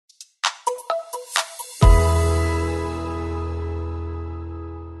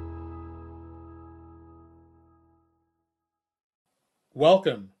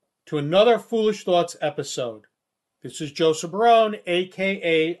Welcome to another Foolish Thoughts episode. This is Joseph Barone,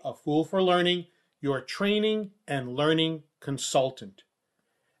 aka A Fool for Learning, your training and learning consultant.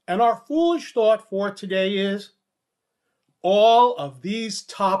 And our foolish thought for today is, all of these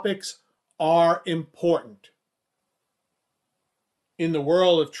topics are important. In the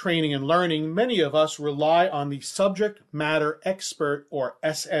world of training and learning, many of us rely on the subject matter expert, or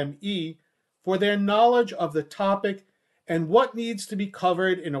SME, for their knowledge of the topic and what needs to be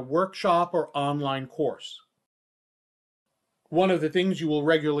covered in a workshop or online course. One of the things you will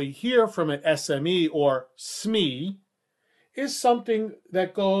regularly hear from an SME or SME is something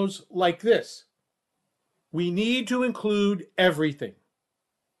that goes like this: we need to include everything,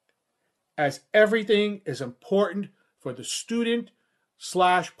 as everything is important for the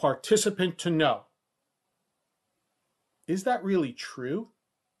student/participant to know. Is that really true?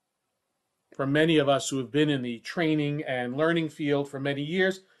 For many of us who have been in the training and learning field for many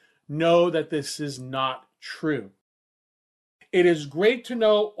years, know that this is not true. It is great to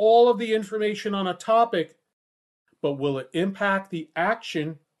know all of the information on a topic, but will it impact the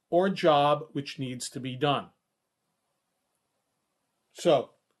action or job which needs to be done?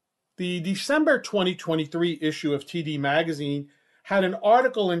 So, the December 2023 issue of TD Magazine had an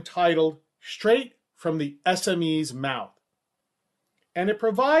article entitled "Straight from the SME's Mouth." And it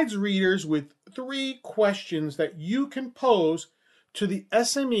provides readers with 3 questions that you can pose to the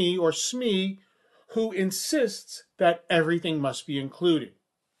SME or SME who insists that everything must be included.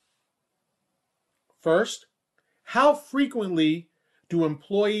 First, how frequently do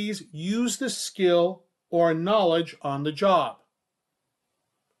employees use the skill or knowledge on the job?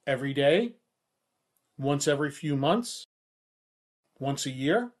 Every day? Once every few months? Once a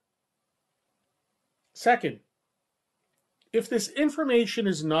year? Second, if this information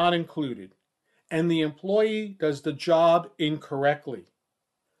is not included and the employee does the job incorrectly,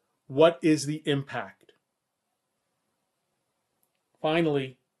 what is the impact?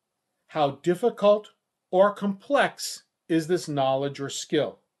 Finally, how difficult or complex is this knowledge or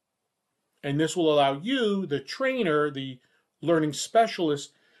skill? And this will allow you, the trainer, the learning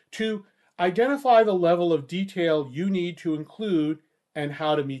specialist, to identify the level of detail you need to include and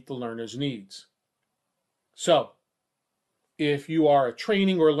how to meet the learner's needs. So, if you are a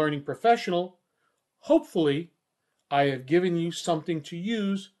training or learning professional, hopefully I have given you something to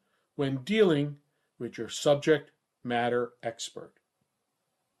use when dealing with your subject matter expert.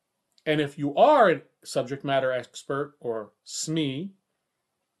 And if you are a subject matter expert or SME,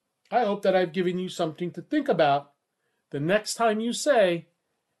 I hope that I've given you something to think about the next time you say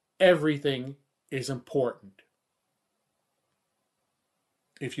everything is important.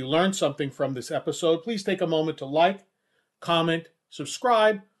 If you learned something from this episode, please take a moment to like, comment,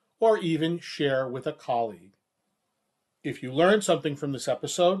 subscribe, or even share with a colleague. If you learned something from this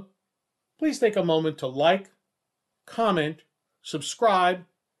episode, please take a moment to like, comment, subscribe,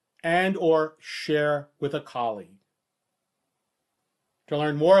 and/or share with a colleague. To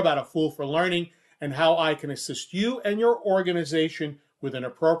learn more about A Fool for Learning and how I can assist you and your organization with an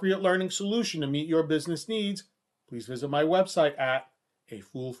appropriate learning solution to meet your business needs, please visit my website at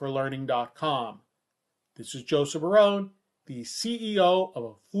afoolforlearning.com. This is Joseph Barone, the CEO of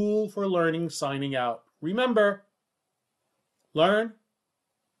A Fool for Learning, signing out. Remember, learn,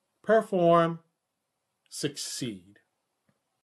 perform, succeed.